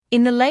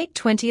In the late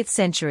 20th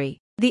century,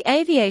 the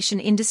aviation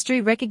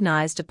industry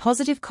recognized a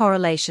positive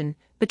correlation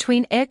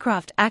between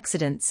aircraft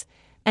accidents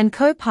and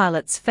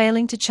co-pilots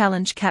failing to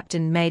challenge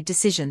captain-made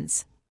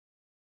decisions.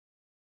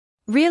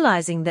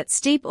 Realizing that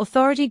steep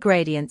authority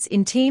gradients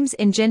in teams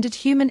engendered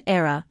human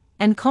error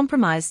and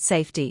compromised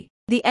safety,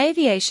 the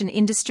aviation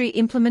industry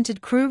implemented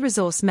crew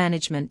resource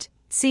management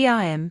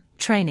 (CRM)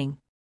 training.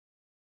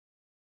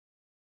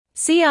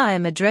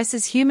 CRM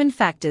addresses human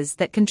factors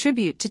that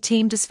contribute to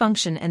team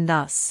dysfunction and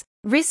thus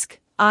risk,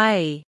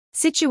 i.e.,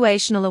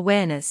 situational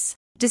awareness,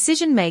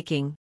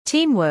 decision-making,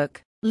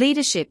 teamwork,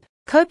 leadership,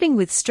 coping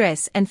with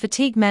stress and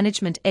fatigue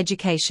management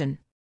education.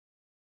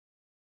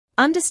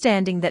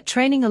 Understanding that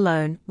training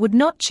alone would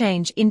not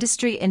change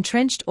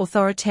industry-entrenched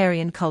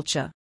authoritarian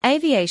culture,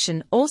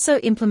 aviation also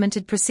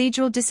implemented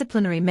procedural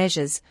disciplinary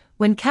measures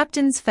when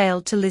captains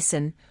failed to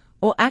listen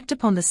or act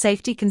upon the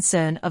safety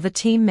concern of a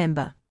team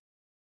member.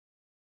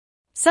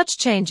 Such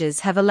changes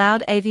have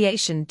allowed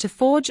aviation to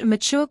forge a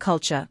mature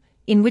culture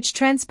in which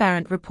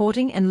transparent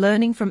reporting and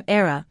learning from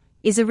error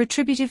is a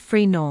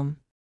retributive-free norm.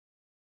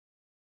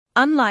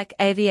 Unlike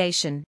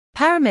aviation,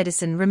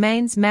 paramedicine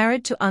remains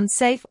married to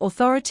unsafe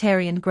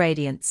authoritarian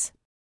gradients.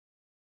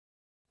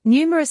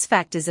 Numerous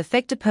factors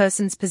affect a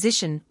person's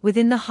position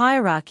within the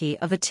hierarchy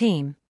of a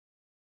team.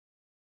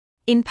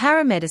 In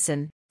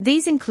paramedicine,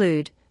 these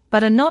include,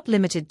 but are not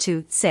limited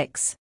to,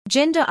 sex,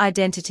 gender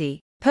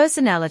identity,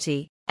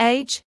 personality,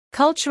 age,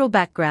 cultural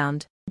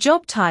background,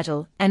 job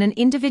title, and an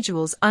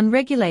individual's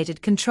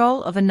unregulated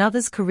control of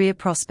another's career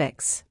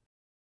prospects.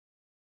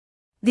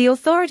 The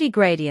authority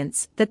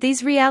gradients that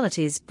these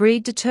realities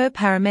breed deter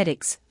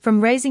paramedics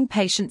from raising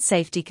patient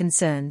safety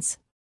concerns.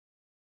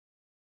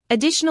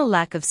 Additional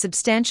lack of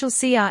substantial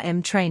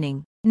CRM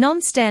training,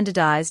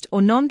 non-standardized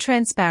or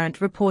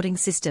non-transparent reporting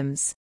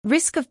systems,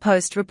 risk of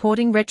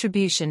post-reporting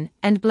retribution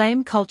and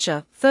blame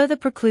culture further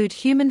preclude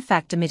human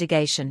factor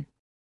mitigation.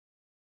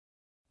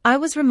 I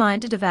was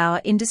reminded of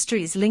our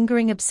industry's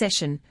lingering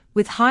obsession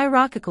with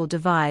hierarchical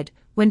divide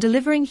when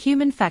delivering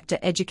human factor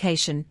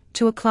education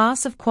to a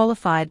class of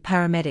qualified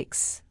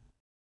paramedics.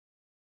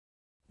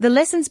 The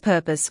lesson's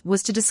purpose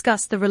was to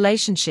discuss the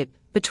relationship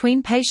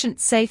between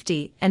patient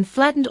safety and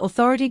flattened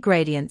authority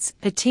gradients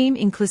for team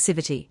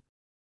inclusivity.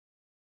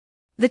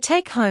 The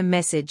take-home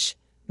message: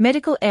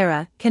 medical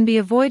error can be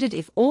avoided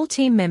if all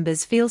team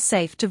members feel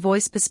safe to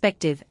voice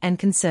perspective and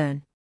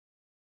concern.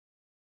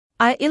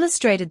 I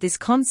illustrated this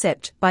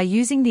concept by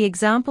using the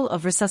example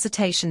of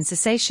resuscitation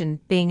cessation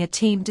being a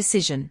team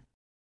decision.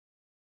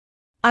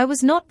 I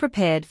was not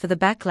prepared for the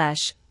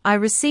backlash I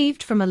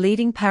received from a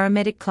leading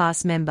paramedic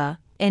class member,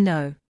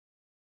 NO.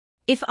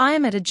 If I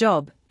am at a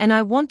job and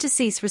I want to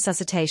cease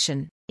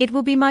resuscitation, it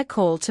will be my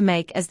call to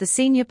make as the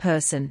senior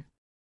person.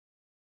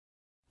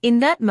 In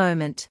that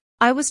moment,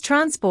 I was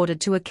transported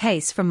to a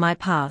case from my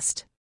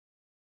past.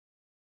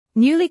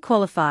 Newly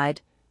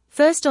qualified,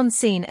 first on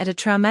scene at a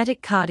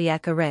traumatic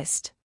cardiac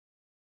arrest.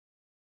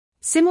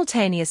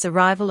 Simultaneous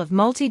arrival of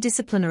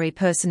multidisciplinary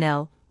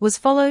personnel was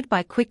followed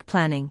by quick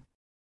planning.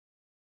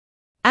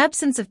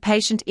 Absence of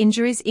patient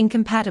injuries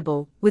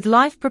incompatible with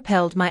life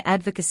propelled my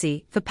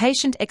advocacy for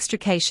patient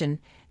extrication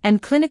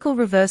and clinical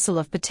reversal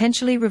of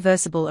potentially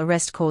reversible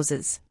arrest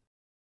causes.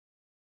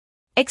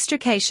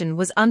 Extrication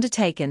was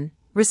undertaken,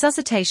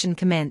 resuscitation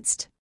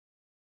commenced.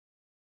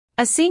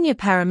 A senior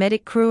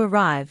paramedic crew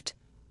arrived.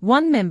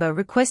 One member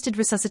requested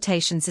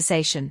resuscitation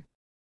cessation.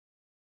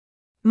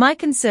 My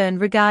concern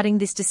regarding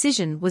this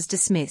decision was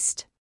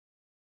dismissed.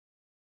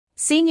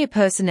 Senior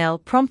personnel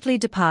promptly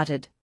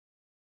departed.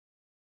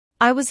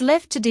 I was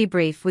left to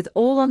debrief with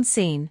all on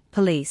scene,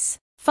 police,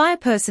 fire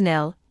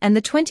personnel, and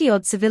the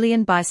 20-odd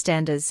civilian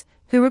bystanders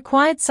who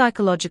required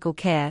psychological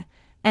care,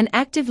 an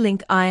active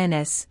link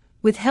INS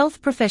with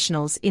health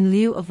professionals in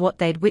lieu of what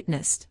they'd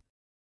witnessed.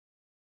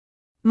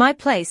 My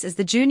place as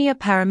the junior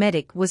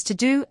paramedic was to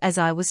do as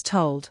I was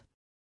told.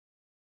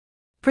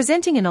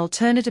 Presenting an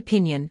alternate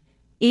opinion,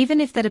 even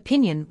if that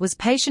opinion was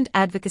patient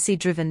advocacy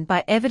driven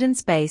by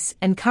evidence base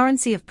and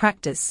currency of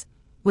practice,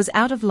 was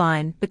out of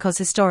line because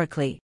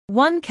historically,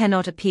 one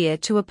cannot appear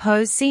to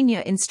oppose senior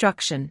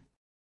instruction.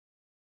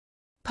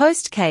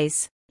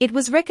 Post-case, it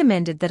was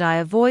recommended that I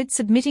avoid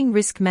submitting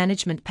risk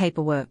management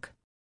paperwork.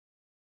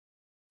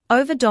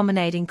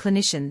 Over-dominating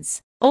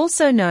clinicians,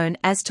 also known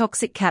as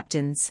toxic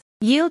captains,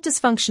 yield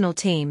dysfunctional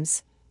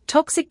teams.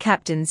 Toxic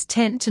captains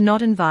tend to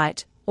not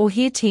invite or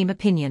hear team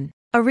opinion,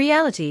 a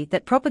reality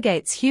that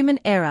propagates human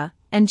error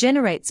and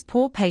generates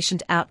poor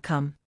patient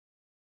outcome.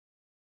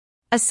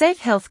 A safe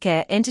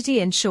healthcare entity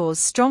ensures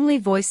strongly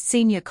voiced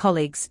senior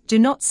colleagues do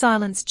not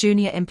silence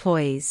junior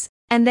employees,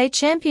 and they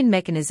champion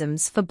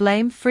mechanisms for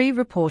blame-free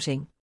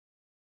reporting.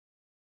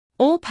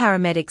 All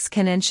paramedics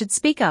can and should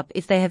speak up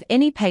if they have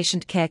any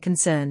patient care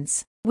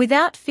concerns,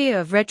 without fear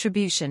of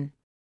retribution.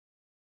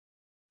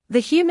 The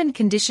human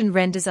condition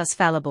renders us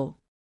fallible.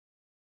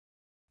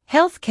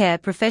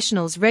 Healthcare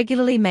professionals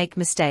regularly make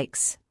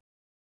mistakes.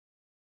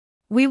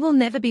 We will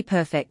never be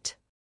perfect.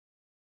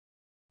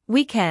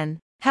 We can,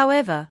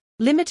 however,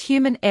 limit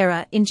human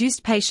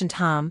error-induced patient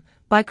harm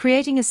by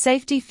creating a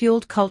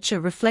safety-fueled culture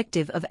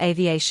reflective of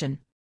aviation.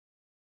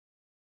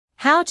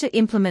 How to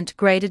implement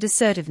graded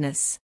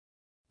assertiveness.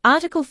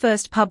 Article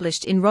first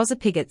published in Rosa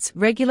Pigott's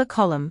regular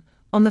column,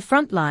 On the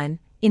Frontline,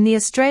 in the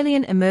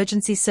Australian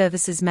Emergency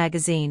Services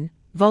Magazine,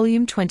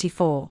 Volume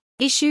 24,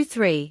 Issue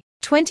 3,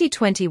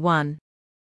 2021.